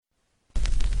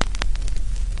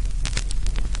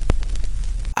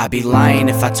I'd be lying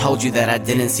if I told you that I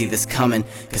didn't see this coming,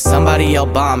 cause somebody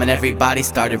yelled bomb and everybody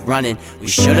started running. We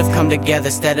should have come together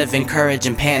instead of encourage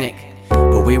and panic,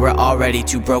 but we were already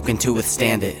too broken to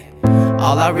withstand it.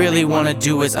 All I really wanna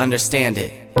do is understand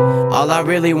it. All I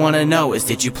really wanna know is,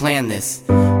 did you plan this?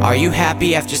 Are you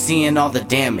happy after seeing all the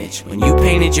damage? When you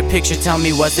painted your picture, tell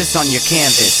me, was this on your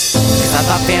canvas? Cause I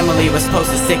thought family was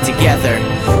supposed to stick together,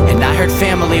 and I heard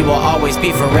family will always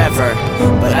be forever.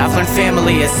 But I've learned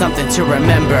family is something to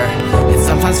remember, and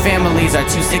sometimes families are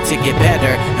too sick to get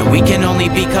better, and we can only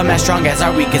become as strong as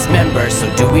our weakest members. So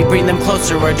do we bring them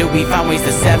closer, or do we find ways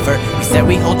to sever? We said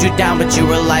we hold you down, but you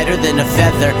were lighter than a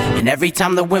feather, and every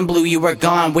time the wind blew, you were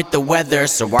gone with the weather.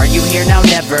 So are you here now?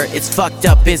 Never. It's fucked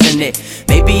up, isn't it?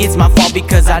 Maybe it's my fault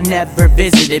because I never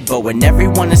visited, but when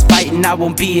everyone is fighting, I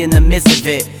won't be in the midst of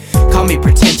it. Call me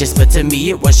pretentious, but to me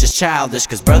it was just childish,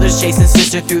 cause brothers chasing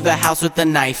sister through the house with a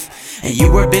knife, and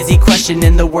you were busy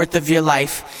questioning the worth of your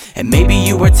life. And maybe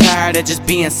you were tired of just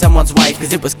being someone's wife,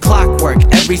 cause it was clockwork.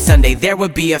 Every Sunday there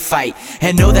would be a fight,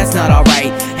 and no, that's not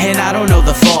alright, and I don't know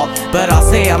the fault, but I'll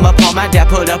say I'm appalled my dad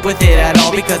put up with it at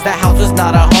all, because that house was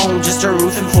not a home, just a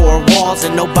roof and 4 walls,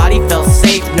 and nobody felt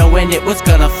safe knowing it was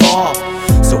gonna fall.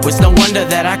 So it's no wonder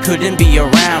that I couldn't be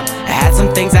around. I had some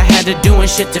things I had to do and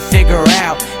shit to figure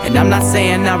out, and I'm not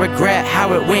saying I regret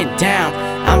how it went down,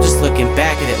 I'm just looking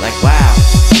back at it like wow.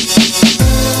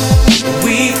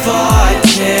 We fought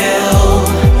till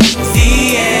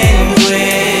the end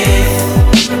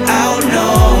without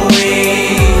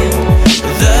knowing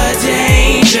the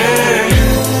danger.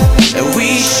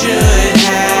 We should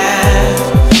have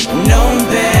known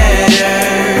better,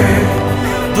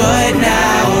 but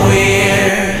now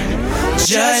we're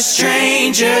just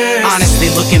strangers. Honestly,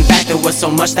 looking back, there was so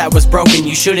much that was broken.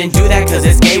 You shouldn't do that, cause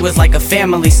this gay was like a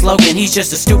family slogan. He's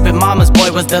just a stupid mama's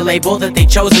boy was the label that they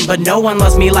chosen, but no one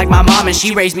loves me like my mom, and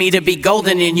she raised me to be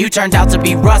golden, and you turned out to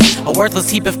be rust, a worthless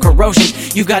heap of corrosion.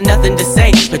 You got nothing to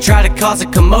say but try to cause a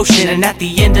commotion, and at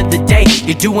the end of the day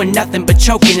you're doing nothing but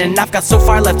choking. And I've got so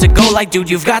far left to go, like dude,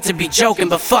 you've got to be joking.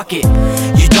 But fuck it,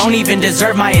 you don't even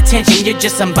deserve my attention. You're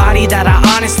just somebody that I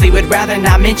honestly would rather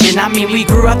not mention. I mean, we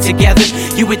grew up together,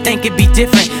 you would think it'd be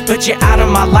different, but you're out of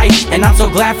my life, and I'm so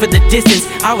glad for the distance.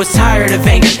 I was tired of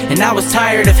anger, and I was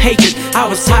tired of hatred. I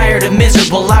was tired of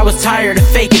miserable, I was tired of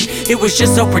faking. It was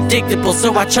just so predictable,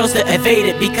 so I chose to evade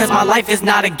it, because my life is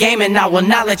not a game and I will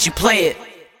not let you play it.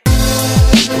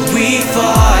 We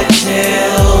fought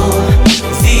till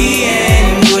the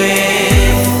end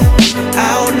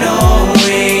without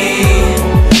knowing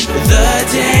the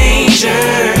danger.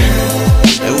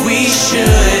 We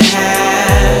should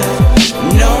have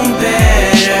known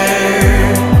better,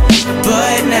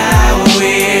 but now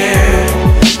we're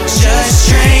just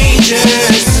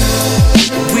strangers.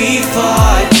 We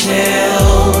fought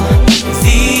till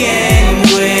the end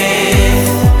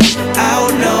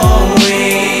without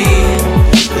knowing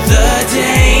the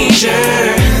danger.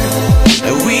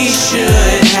 We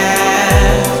should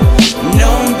have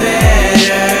known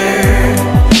better,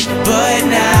 but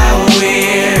now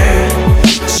we're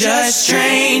just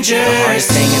strangers. The hardest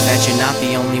thing is that you're not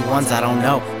the only ones I don't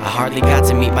know. I hardly got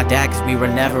to meet my dad cause we were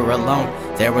never alone.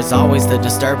 There was always the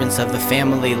disturbance of the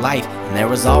family life, and there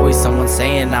was always someone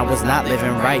saying I was not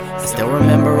living right. I still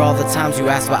remember all the times you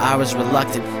asked why I was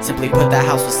reluctant. Simply put, that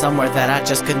house was somewhere that I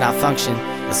just could not function.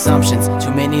 Assumptions,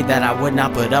 too many that I would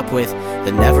not put up with.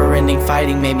 The never-ending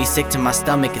fighting made me sick to my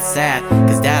stomach. It's sad,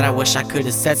 cause dad, I wish I could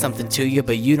have said something to you,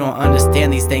 but you don't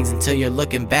understand these things until you're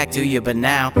looking back to you. But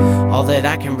now, all that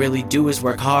I can really do is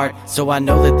work hard, so I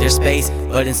know that there's space,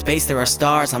 but in space there are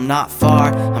stars. I'm not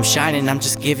far, I'm shining, I'm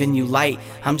just giving you light.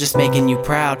 I'm just making you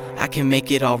proud, I can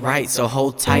make it alright. So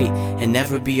hold tight, and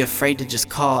never be afraid to just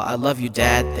call. I love you,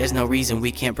 dad, there's no reason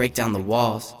we can't break down the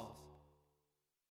walls.